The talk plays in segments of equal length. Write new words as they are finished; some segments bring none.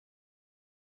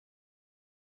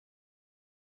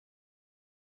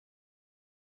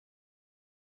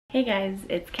Hey guys,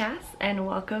 it's Cass and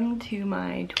welcome to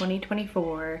my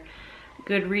 2024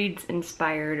 Goodreads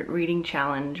inspired reading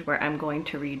challenge where I'm going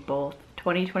to read both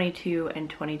 2022 and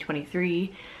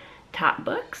 2023 top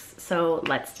books. So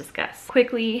let's discuss.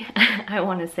 Quickly, I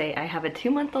want to say I have a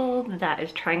 2-month-old that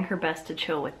is trying her best to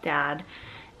chill with dad.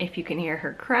 If you can hear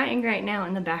her crying right now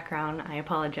in the background, I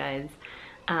apologize.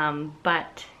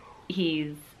 But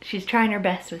she's trying her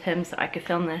best with him so I could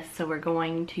film this, so we're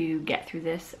going to get through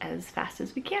this as fast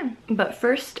as we can. But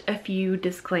first, a few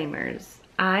disclaimers.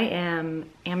 I am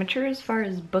amateur as far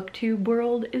as booktube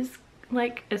world is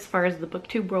as far as the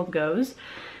booktube world goes.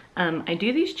 I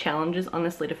do these challenges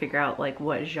honestly to figure out like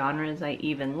what genres I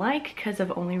even like, because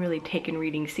I've only really taken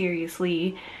reading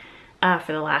seriously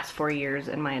for the last 4 years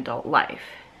in my adult life.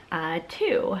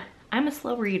 2, I'm a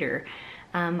slow reader.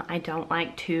 I don't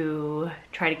like to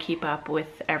try to keep up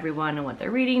with everyone and what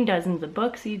they're reading, dozens of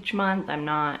books each month.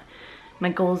 My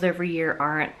goals every year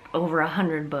aren't over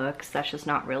 100 books. That's just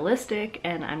not realistic,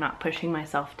 and I'm not pushing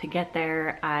myself to get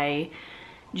there. I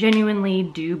genuinely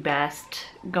do best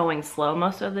going slow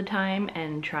most of the time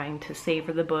and trying to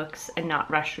savor the books and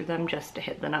not rush through them just to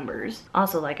hit the numbers.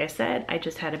 Also, like I said, I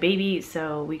just had a baby,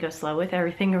 so we go slow with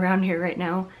everything around here right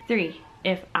now. 3,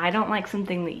 if I don't like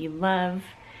something that you love,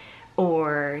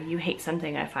 or you hate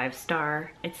something at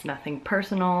 5-star, it's nothing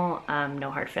personal,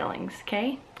 no hard feelings,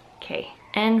 okay? Okay.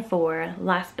 And 4,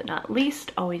 last but not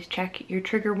least, always check your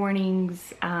trigger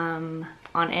warnings on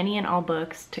any and all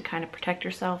books to kind of protect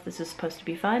yourself. This is supposed to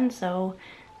be fun, so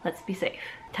let's be safe.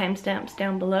 Timestamps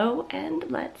down below,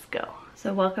 and let's go.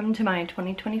 So welcome to my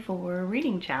 2024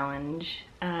 reading challenge.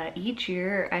 Each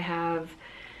year I have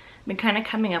been kind of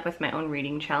coming up with my own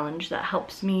reading challenge that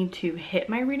helps me to hit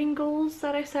my reading goals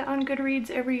that I set on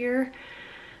Goodreads every year.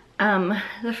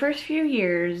 The first few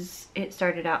years it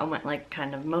started out and went like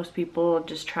kind of most people,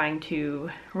 just trying to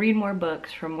read more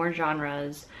books from more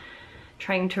genres,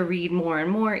 trying to read more and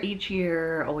more each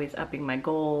year, always upping my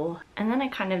goal. And then I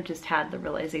kind of just had the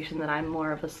realization that I'm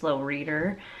more of a slow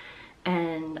reader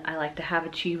and I like to have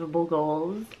achievable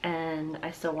goals, and I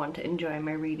still want to enjoy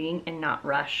my reading and not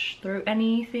rush through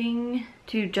anything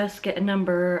to just get a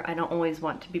number. I don't always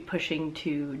want to be pushing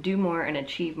to do more and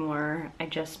achieve more. I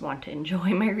just want to enjoy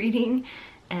my reading,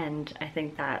 and I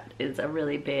think that is a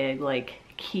really big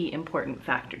key important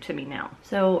factor to me now.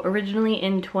 So originally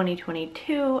in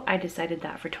 2022 I decided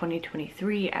that for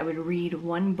 2023 I would read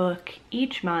 1 book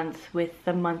each month with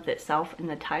the month itself in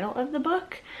the title of the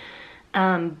book.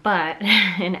 But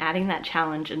in adding that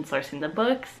challenge and sourcing the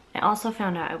books, I also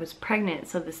found out I was pregnant,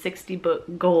 so the 60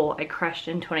 book goal I crushed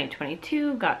in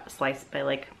 2022 got sliced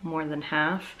by more than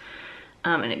half,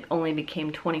 and it only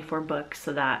became 24 books,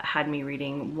 so that had me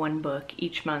reading 1 book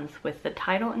each month with the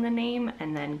title in the name,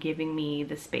 and then giving me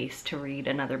the space to read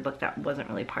another book that wasn't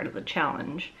really part of the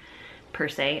challenge per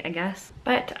se, I guess.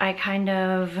 But I kind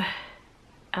of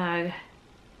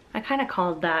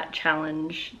called that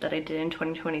challenge that I did in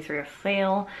 2023 a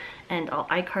fail, and I'll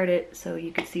iCard it so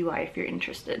you can see why if you're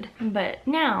interested. But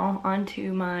now on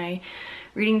to my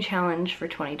reading challenge for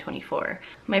 2024.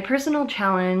 My personal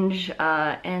challenge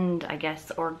and I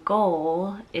guess or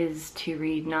goal is to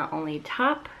read not only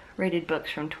top rated books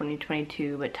from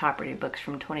 2022 but top rated books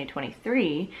from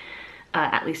 2023,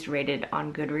 at least rated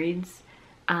on Goodreads,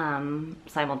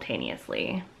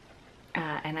 simultaneously.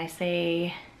 And I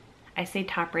say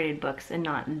top rated books and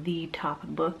not the top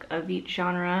book of each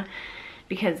genre,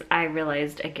 because I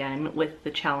realized again with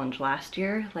the challenge last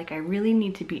year, I really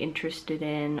need to be interested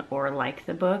in or like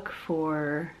the book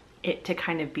for it to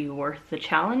kind of be worth the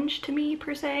challenge to me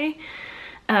per se.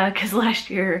 Because last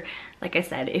year, like I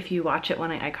said, if you watch it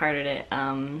when I iCarded it,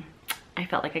 I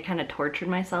felt like I kind of tortured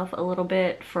myself a little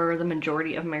bit for the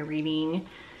majority of my reading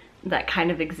that kind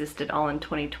of existed all in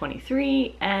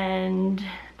 2023, and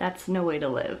that's no way to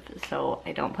live. So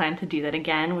I don't plan to do that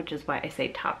again, which is why I say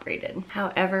top rated.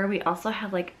 However, we also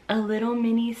have a little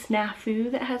mini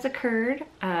snafu that has occurred.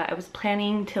 I was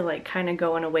planning to kind of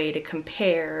go in a way to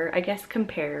compare,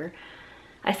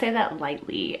 I say that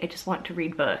lightly, I just want to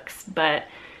read books, but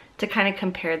to kind of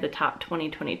compare the top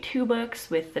 2022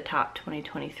 books with the top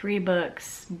 2023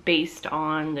 books based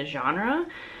on the genre.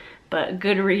 But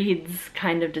Goodreads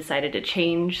kind of decided to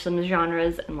change some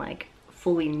genres and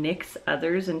fully nix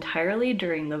others entirely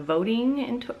during the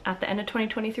voting at the end of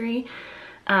 2023.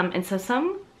 And so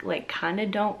some kind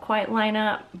of don't quite line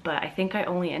up, but I think I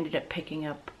only ended up picking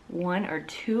up 1 or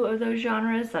 2 of those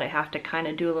genres that I have to kind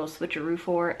of do a little switcheroo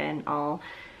for, and I'll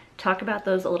talk about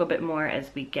those a little bit more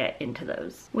as we get into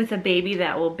those. With a baby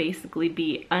that will basically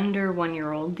be under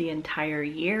 1-year-old the entire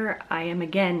year, I am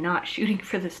again not shooting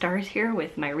for the stars here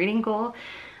with my reading goal.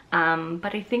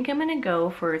 But I think I'm gonna go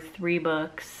for 3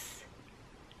 books,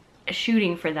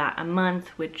 shooting for that a month,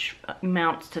 which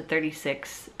amounts to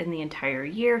 36 in the entire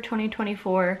year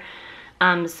 2024.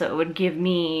 So it would give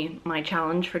me my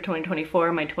challenge for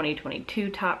 2024, my 2022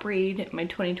 top read, my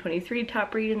 2023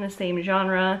 top read in the same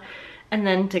genre, and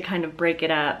then to kind of break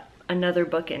it up, another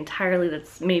book entirely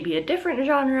that's maybe a different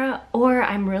genre, or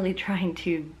I'm really trying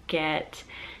to get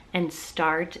and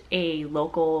start a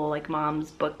local like mom's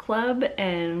book club,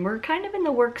 and we're kind of in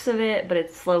the works of it, but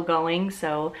it's slow going,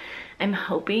 so I'm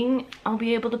hoping I'll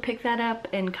be able to pick that up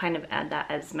and kind of add that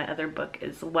as my other book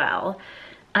as well.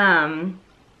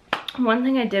 One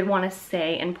thing I did want to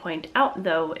say and point out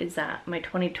though is that my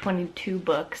 2022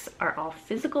 books are all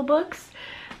physical books,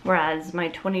 whereas my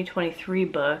 2023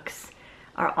 books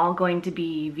are all going to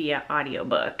be via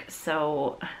audiobook.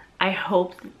 So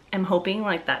I'm hoping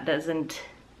like that doesn't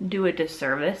do a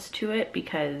disservice to it,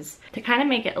 because to kind of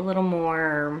make it a little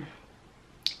more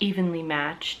evenly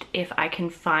matched, if I can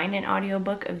find an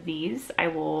audiobook of these, I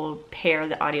will pair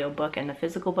the audiobook and the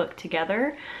physical book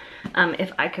together.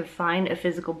 If I could find a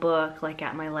physical book like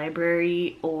at my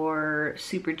library or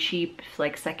super cheap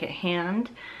like secondhand,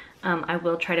 I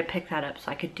will try to pick that up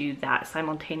so I could do that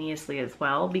simultaneously as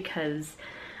well, because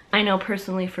I know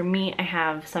personally for me, I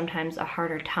have sometimes a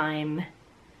harder time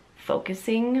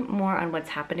focusing more on what's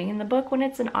happening in the book when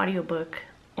it's an audiobook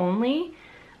only.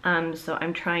 So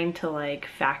I'm trying to like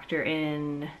factor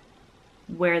in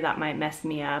where that might mess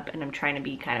me up, and I'm trying to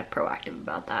be kind of proactive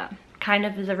about that. Kind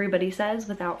of as everybody says,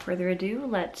 without further ado,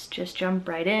 let's just jump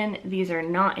right in. These are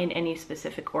not in any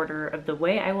specific order of the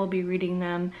way I will be reading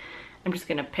them. I'm just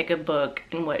gonna pick a book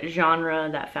and what genre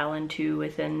that fell into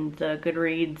within the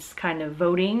Goodreads kind of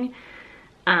voting.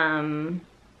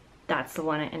 That's the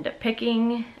one I end up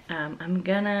picking. I'm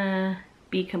gonna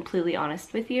be completely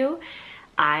honest with you.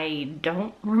 I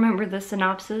don't remember the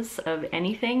synopsis of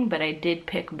anything, but I did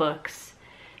pick books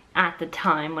at the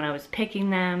time when I was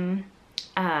picking them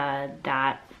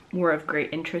that were of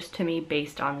great interest to me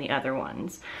based on the other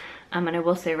ones. And I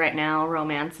will say right now,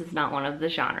 romance is not one of the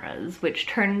genres, which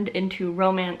turned into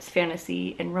romance,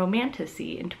 fantasy, and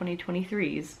romantasy in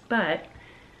 2023's. But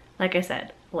like I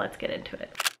said, let's get into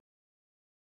it.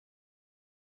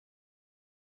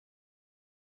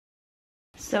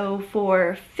 So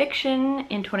for fiction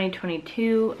in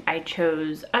 2022, I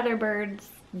chose Other Birds.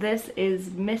 This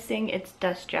is missing its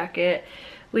dust jacket,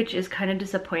 which is kind of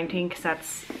disappointing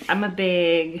because I'm a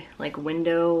big like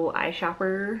window eye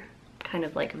shopper, kind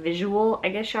of like visual, I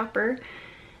guess, shopper.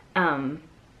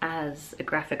 As a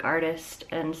graphic artist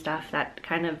and stuff, that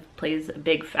kind of plays a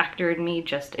big factor in me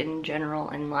just in general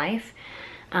in life.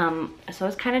 So I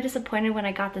was kind of disappointed when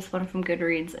I got this one from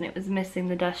Goodreads and it was missing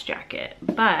the dust jacket,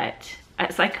 but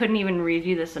so I couldn't even read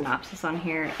you the synopsis on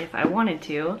here if I wanted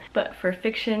to. But for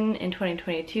fiction in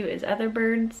 2022 is Other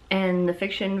Birds, and the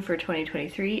fiction for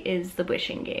 2023 is The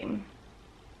Wishing Game.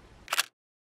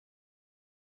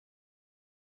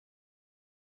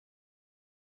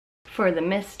 For the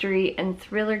mystery and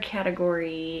thriller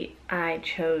category, I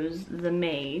chose The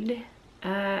Maid.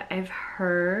 I've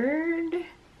heard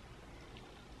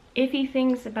iffy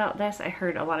things about this. I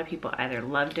heard a lot of people either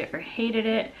loved it or hated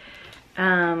it.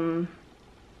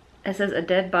 It says a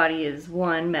dead body is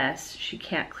one mess she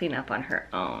can't clean up on her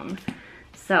own.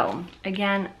 So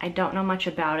again, I don't know much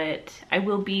about it. I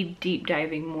will be deep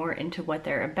diving more into what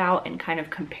they're about and kind of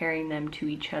comparing them to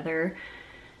each other.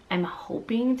 I'm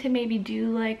hoping to maybe do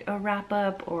like a wrap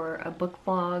up or a book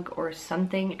vlog or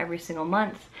something every single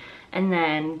month. And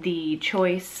then the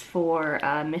choice for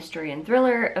mystery and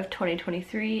thriller of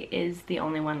 2023 is the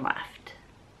only one left.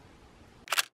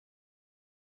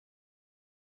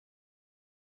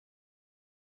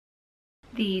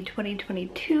 The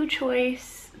 2022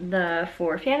 choice,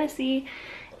 for fantasy,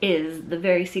 is The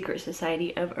Very Secret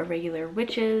Society of Irregular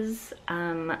Witches.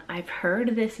 I've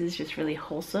heard this is just really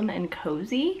wholesome and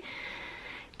cozy.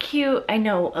 Cute. I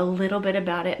know a little bit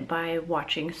about it by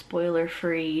watching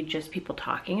spoiler-free, just people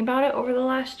talking about it over the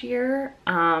last year.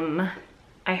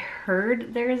 I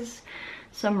heard there's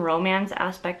some romance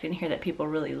aspect in here that people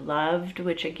really loved,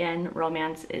 which again,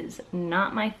 romance is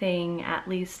not my thing, at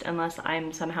least unless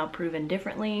I'm somehow proven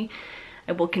differently.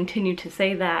 I will continue to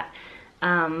say that.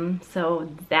 So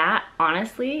that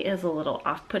honestly is a little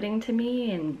off-putting to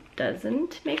me and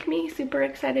doesn't make me super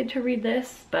excited to read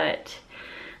this, but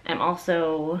I'm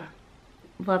also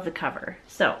love the cover.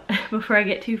 So before I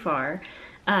get too far,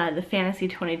 the fantasy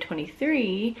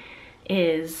 2023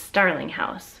 is Starling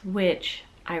House, which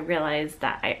I realized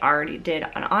that I already did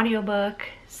an audiobook,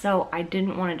 so I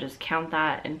didn't want to just count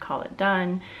that and call it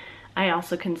done. I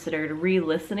also considered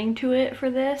re-listening to it for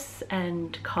this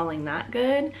and calling that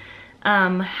good.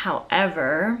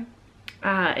 However,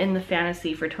 in the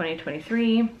fantasy for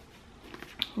 2023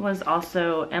 was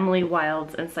also Emily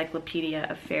Wilde's Encyclopedia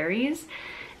of Fairies.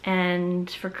 And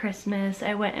for Christmas,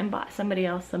 I went and bought somebody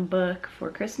else some book for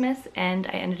Christmas, and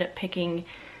I ended up picking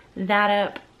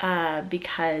that up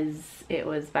because it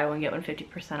was buy one get one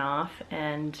 50% off.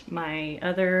 And I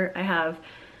have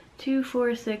 2,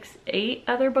 4, 6, 8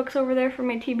 other books over there for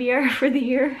my TBR for the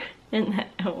year, and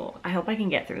I hope I can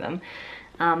get through them.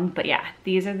 But yeah,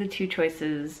 these are the 2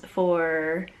 choices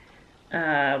for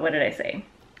what did I say?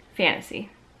 Fantasy.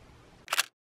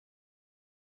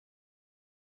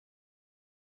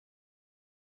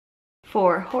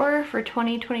 For horror, for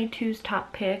 2022's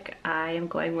top pick, I am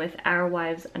going with Our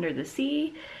Wives Under the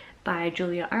Sea by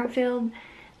Julia Armfield.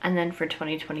 And then for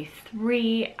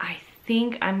 2023, I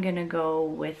think I'm gonna go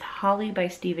with Holly by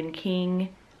Stephen King,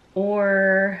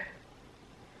 or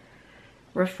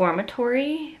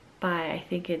Reformatory by, I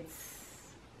think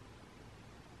it's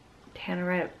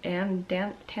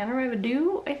Tanareva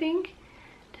Due, I think.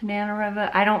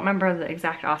 Tanareva, I don't remember the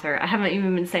exact author. I haven't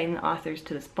even been saying the authors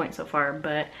to this point so far,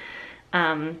 but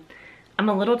I'm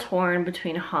a little torn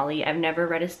between Holly. I've never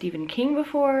read a Stephen King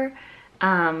before,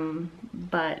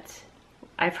 but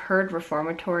I've heard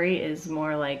Reformatory is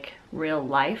more like real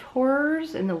life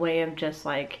horrors in the way of just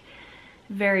like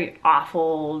very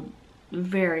awful,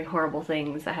 very horrible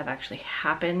things that have actually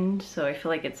happened. So I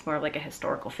feel like it's more like a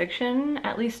historical fiction,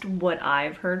 at least what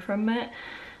I've heard from it.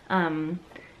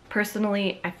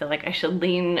 Personally, I feel like I should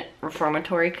lean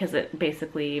Reformatory because it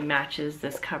basically matches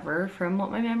this cover from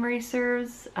what my memory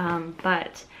serves.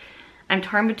 But I'm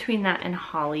torn between that and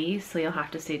Holly, so you'll have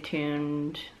to stay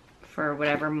tuned for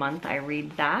whatever month I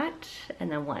read that, and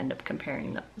then we'll end up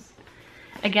comparing those.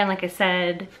 Again, like I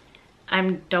said, I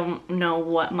don't know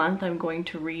what month I'm going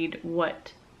to read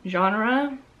what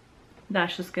genre.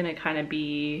 That's just gonna kind of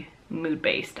be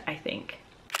mood-based, I think.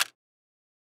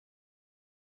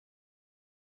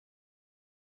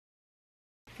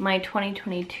 My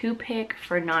 2022 pick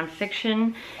for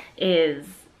nonfiction is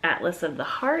Atlas of the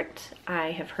Heart. I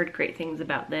have heard great things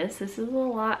about this. This is a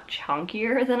lot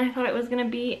chunkier than I thought it was going to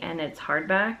be, and it's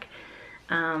hardback.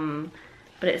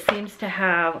 But it seems to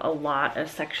have a lot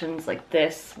of sections like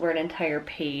this where an entire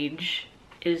page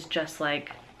is just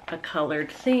like a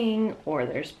colored thing, or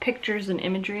there's pictures and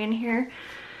imagery in here.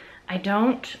 I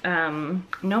don't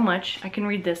know much. I can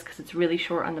read this because it's really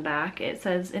short on the back. It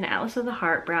says, in Atlas of the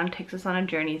Heart, Brown takes us on a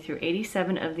journey through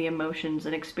 87 of the emotions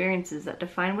and experiences that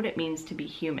define what it means to be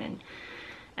human.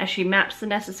 As she maps the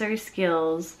necessary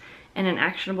skills and an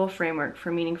actionable framework for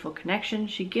meaningful connection,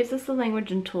 she gives us the language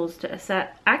and tools to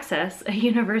access a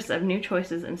universe of new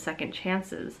choices and second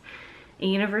chances. A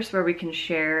universe where we can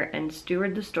share and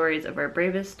steward the stories of our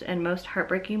bravest and most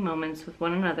heartbreaking moments with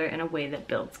one another in a way that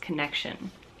builds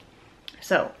connection.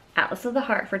 So, Atlas of the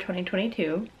Heart for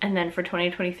 2022, and then for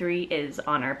 2023 is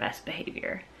On Our Best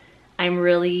Behavior. I'm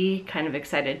really kind of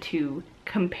excited to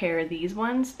compare these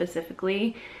ones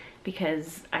specifically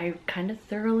because I kind of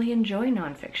thoroughly enjoy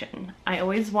nonfiction. I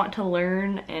always want to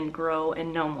learn and grow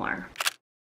and know more.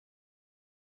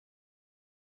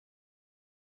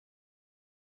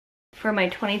 For my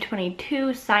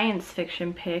 2022 science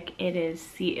fiction pick, it is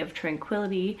Sea of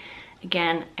Tranquility.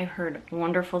 Again, I've heard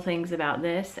wonderful things about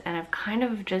this, and I've kind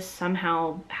of just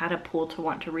somehow had a pull to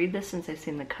want to read this since I've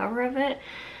seen the cover of it,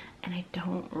 and I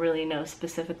don't really know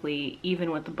specifically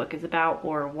even what the book is about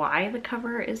or why the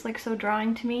cover is like so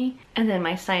drawing to me. And then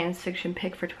my science fiction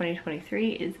pick for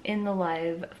 2023 is In the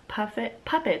Lives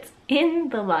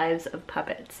of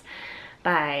Puppets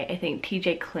by, I think,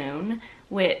 TJ Klune,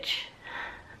 which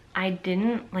it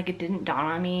didn't dawn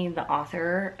on me, the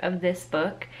author of this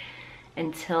book,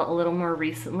 until a little more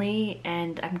recently,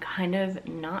 and I'm kind of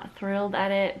not thrilled at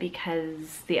it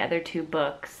because the other 2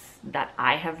 books that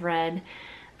I have read,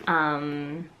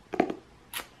 I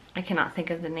cannot think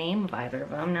of the name of either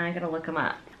of them. Now I gotta look them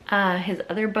up. His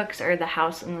other books are The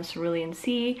House in the Cerulean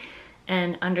Sea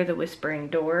and Under the Whispering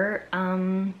Door.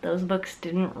 Those books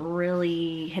didn't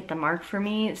really hit the mark for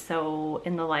me, so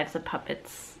In the Lives of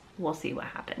Puppets, we'll see what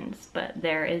happens. But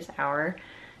there is our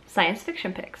science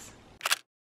fiction picks.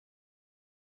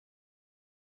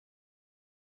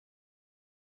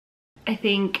 I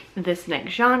think this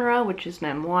next genre, which is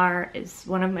memoir, is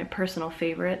one of my personal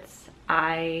favorites.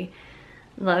 I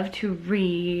love to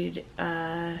read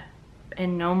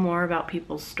and know more about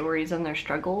people's stories and their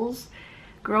struggles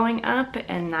growing up,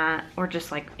 and that, or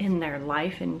just like in their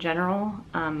life in general.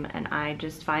 And I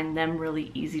just find them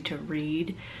really easy to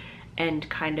read and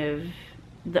kind of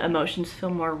the emotions feel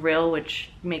more real, which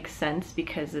makes sense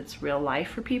because it's real life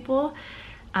for people.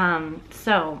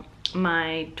 So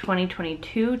my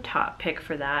 2022 top pick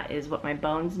for that is What My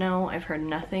Bones Know. I've heard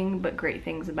nothing but great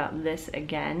things about this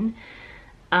again.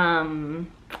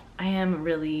 I am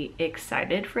really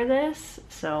excited for this,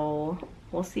 so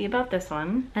we'll see about this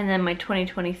one. And then my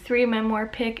 2023 memoir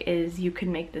pick is You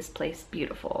Can Make This Place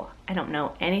Beautiful. I don't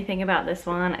know anything about this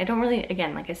one. I don't really,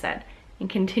 again, like I said, and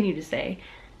continue to say,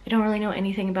 I don't really know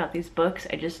anything about these books.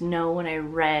 I just know when I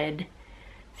read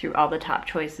through all the top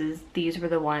choices, these were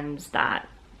the ones that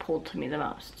pulled to me the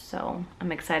most. So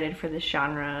I'm excited for this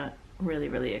genre, really,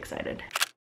 really excited.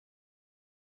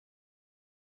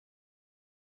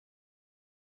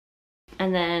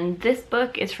 And then this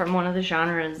book is from one of the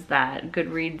genres that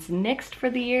Goodreads nixed for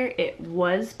the year. It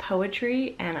was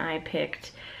poetry, and I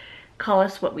picked Call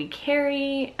Us What We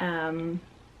Carry.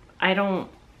 I don't,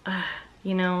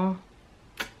 you know,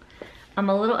 I'm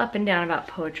a little up and down about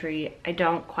poetry. I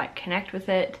don't quite connect with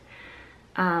it.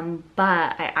 But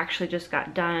I actually just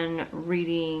got done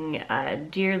reading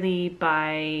Dearly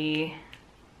by,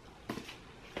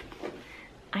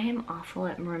 I am awful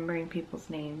at remembering people's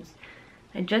names.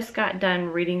 I just got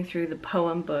done reading through the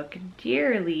poem book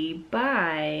Dearly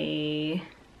by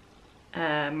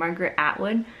Margaret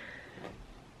Atwood.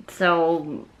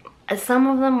 So some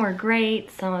of them were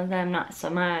great, some of them not so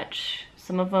much.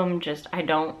 Some of them just I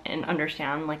don't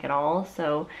understand like at all,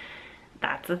 so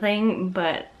that's the thing.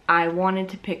 But I wanted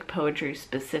to pick poetry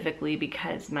specifically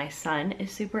because my son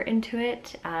is super into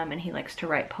it, and he likes to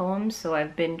write poems, so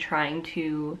I've been trying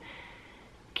to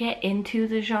get into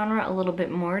the genre a little bit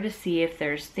more to see if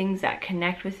there's things that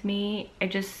connect with me. I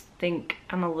just think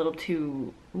I'm a little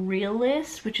too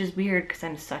realist, which is weird because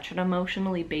I'm such an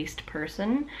emotionally based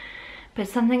person. But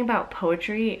something about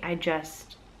poetry,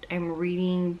 I'm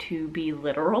reading to be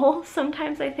literal.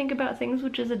 Sometimes I think about things,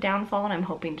 which is a downfall, and I'm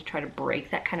hoping to try to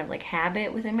break that kind of like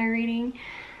habit within my reading.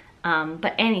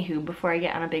 But anywho, before I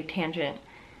get on a big tangent,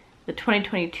 the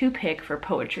 2022 pick for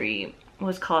poetry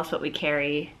was Call Us What We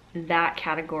Carry. That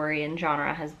category and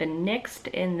genre has been nixed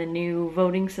in the new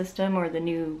voting system or the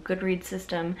new Goodreads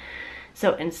system.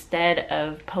 So instead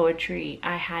of poetry,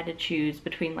 I had to choose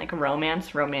between like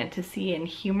romance, romantasy, and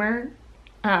humor.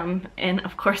 And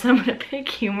of course I'm gonna pick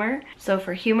humor. So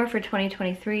for humor for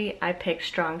 2023, I picked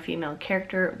Strong Female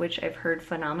Character, which I've heard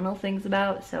phenomenal things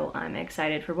about. So I'm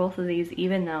excited for both of these,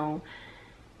 even though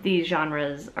these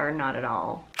genres are not at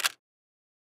all.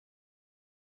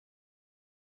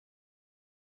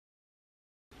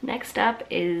 Next up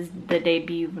is the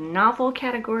debut novel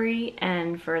category,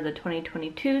 and for the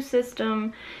 2022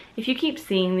 system, if you keep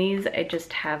seeing these, I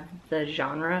just have the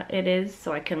genre it is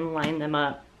so I can line them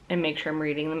up and make sure I'm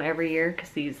reading them every year,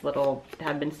 because these little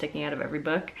have been sticking out of every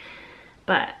book.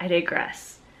 But I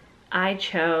digress. I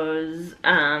chose,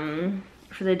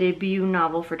 for the debut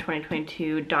novel for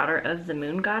 2022, Daughter of the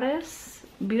Moon Goddess.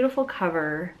 Beautiful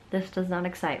cover. This does not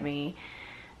excite me.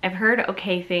 I've heard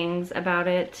okay things about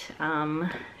it.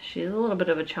 She's a little bit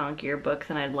of a chunkier book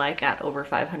than I'd like at over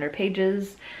 500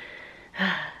 pages.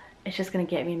 It's just gonna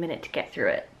get me a minute to get through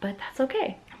it, but that's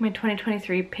okay. My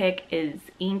 2023 pick is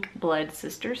Ink Blood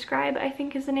Sister Scribe, I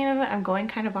think is the name of it. I'm going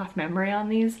kind of off memory on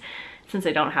these since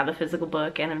I don't have the physical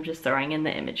book and I'm just throwing in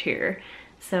the image here.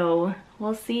 So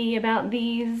we'll see about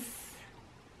these.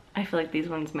 I feel like these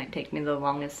ones might take me the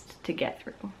longest to get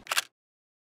through.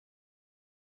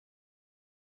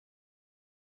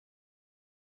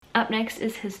 Up next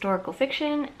is historical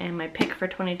fiction, and my pick for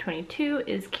 2022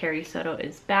 is Carrie Soto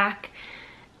Is Back.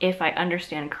 If I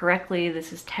understand correctly,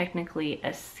 this is technically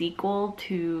a sequel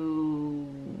to,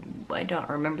 I don't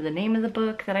remember the name of the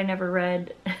book that I never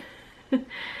read.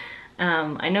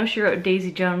 I know she wrote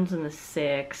Daisy Jones and the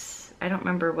Six. I don't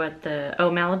remember what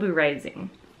Malibu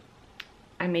Rising.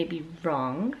 I may be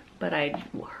wrong, but I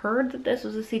heard that this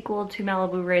was a sequel to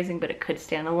Malibu Rising, but it could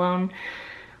stand alone.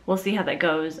 We'll see how that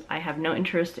goes. I have no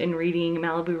interest in reading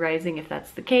Malibu Rising if that's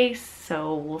the case,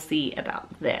 so we'll see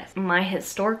about this. My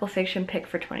historical fiction pick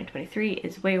for 2023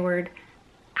 is Wayward.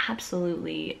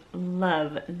 Absolutely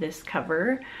love this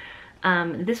cover.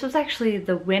 This was actually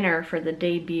the winner for the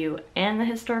debut and the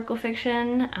historical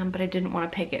fiction, but I didn't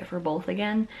want to pick it for both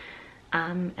again.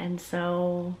 And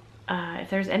so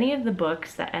if there's any of the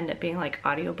books that end up being like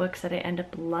audiobooks that I end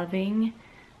up loving,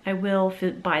 I will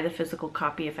buy the physical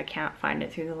copy if I can't find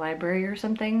it through the library or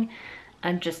something,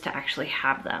 just to actually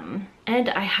have them. And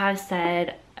I have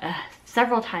said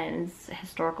several times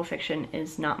historical fiction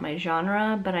is not my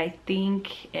genre, but I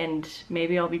think, and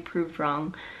maybe I'll be proved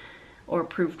wrong or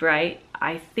proved right,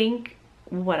 I think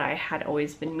what I had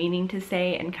always been meaning to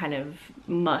say and kind of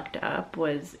mucked up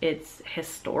was it's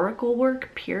historical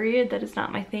work, period. That is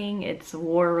not my thing. It's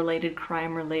war related,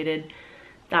 crime related.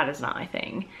 That is not my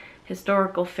thing.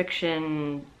 Historical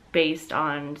fiction based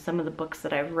on some of the books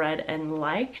that I've read and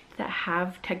liked that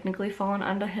have technically fallen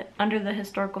under the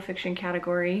historical fiction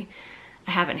category,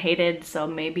 I haven't hated, so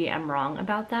maybe I'm wrong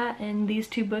about that, and these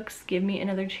two books give me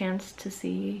another chance to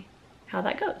see how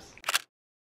that goes.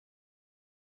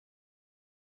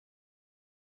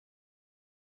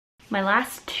 My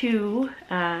last two,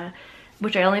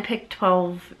 which I only picked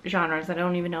 12 genres, I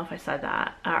don't even know if I said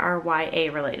that, are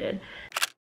YA related.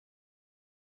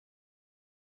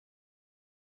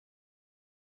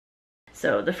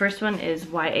 So the first one is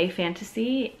YA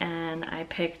fantasy, and I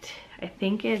picked, I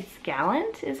think it's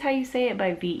Gallant is how you say it,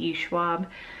 by V.E. Schwab.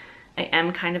 I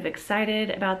am kind of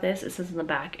excited about this. It says in the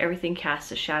back, everything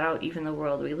casts a shadow, even the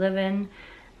world we live in.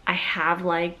 I have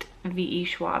liked V.E.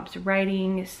 Schwab's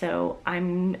writing, so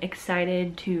I'm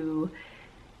excited to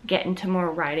get into more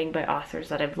writing by authors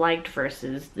that I've liked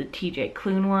versus the T.J.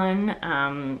 Klune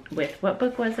one. With, what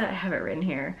book was it? I have it written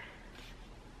here.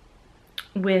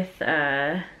 With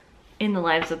In the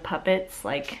Lives of Puppets.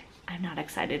 Like, I'm not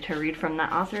excited to read from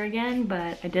that author again,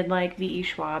 but I did like V.E.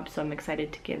 Schwab, so I'm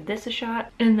excited to give this a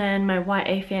shot. And then my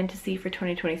YA fantasy for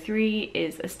 2023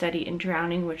 is A Study in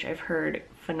Drowning, which I've heard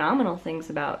phenomenal things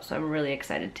about, so I'm really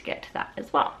excited to get to that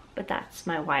as well. But that's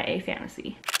my YA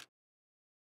fantasy.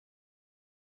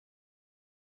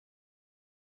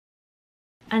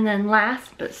 And then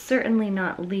last but certainly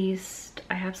not least,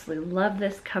 I absolutely love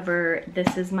this cover.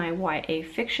 This is my YA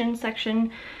fiction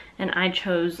section, and I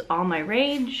chose All My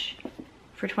Rage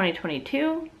for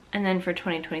 2022, and then for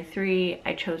 2023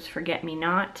 I chose Forget Me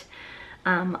Not.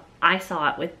 I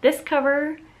saw it with this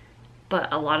cover,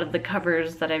 but a lot of the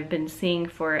covers that I've been seeing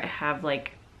for it have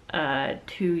like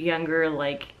two younger,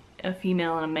 like a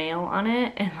female and a male on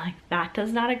it, and like that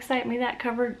does not excite me. That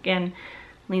cover, again,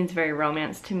 leans very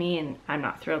romance to me, and I'm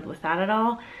not thrilled with that at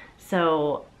all.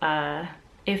 So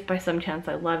if by some chance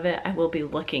I love it, I will be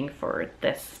looking for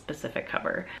this specific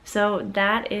cover. So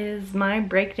that is my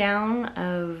breakdown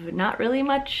of not really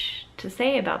much to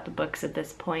say about the books at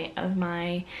this point of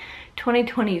my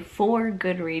 2024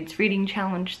 Goodreads reading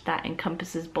challenge that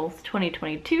encompasses both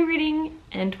 2022 reading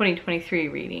and 2023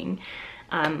 reading.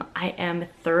 I am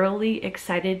thoroughly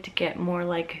excited to get more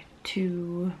like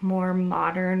to more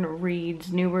modern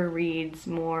reads, newer reads,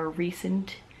 more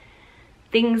recent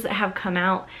things that have come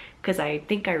out, because I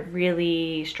think I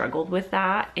really struggled with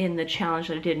that in the challenge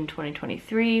that I did in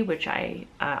 2023, which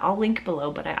I'll link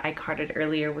below, but I carded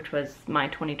earlier, which was my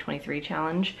 2023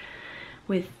 challenge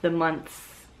with the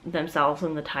months themselves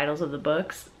and the titles of the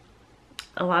books.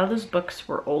 A lot of those books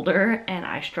were older and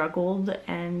I struggled,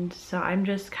 and so I'm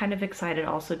just kind of excited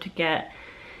also to get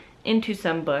into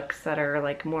some books that are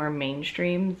like more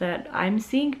mainstream that I'm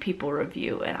seeing people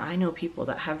review, and I know people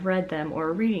that have read them or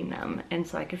are reading them, and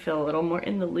so I could feel a little more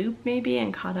in the loop maybe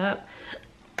and caught up.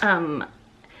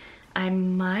 I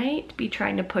might be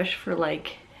trying to push for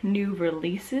like new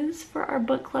releases for our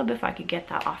book club if I could get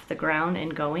that off the ground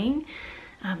and going,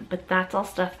 but that's all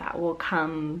stuff that will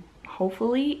come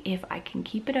hopefully if I can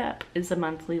keep it up, is a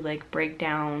monthly like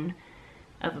breakdown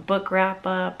of a book wrap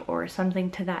up or something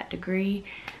to that degree.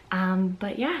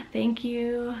 But yeah, thank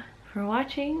you for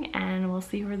watching, and we'll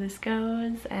see where this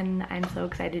goes, and I'm so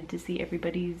excited to see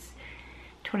everybody's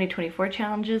 2024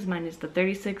 challenges. Mine is the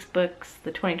 36 books,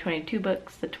 the 2022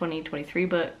 books, the 2023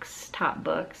 books, top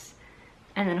books,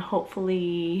 and then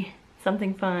hopefully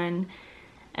something fun,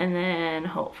 and then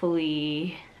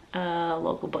hopefully a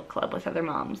local book club with other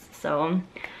moms. So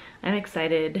I'm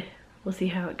excited. We'll see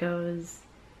how it goes.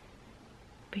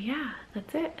 But yeah,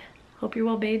 that's it. Hope you're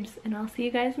well, babes, and I'll see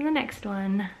you guys in the next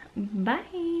one.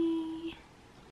 Bye!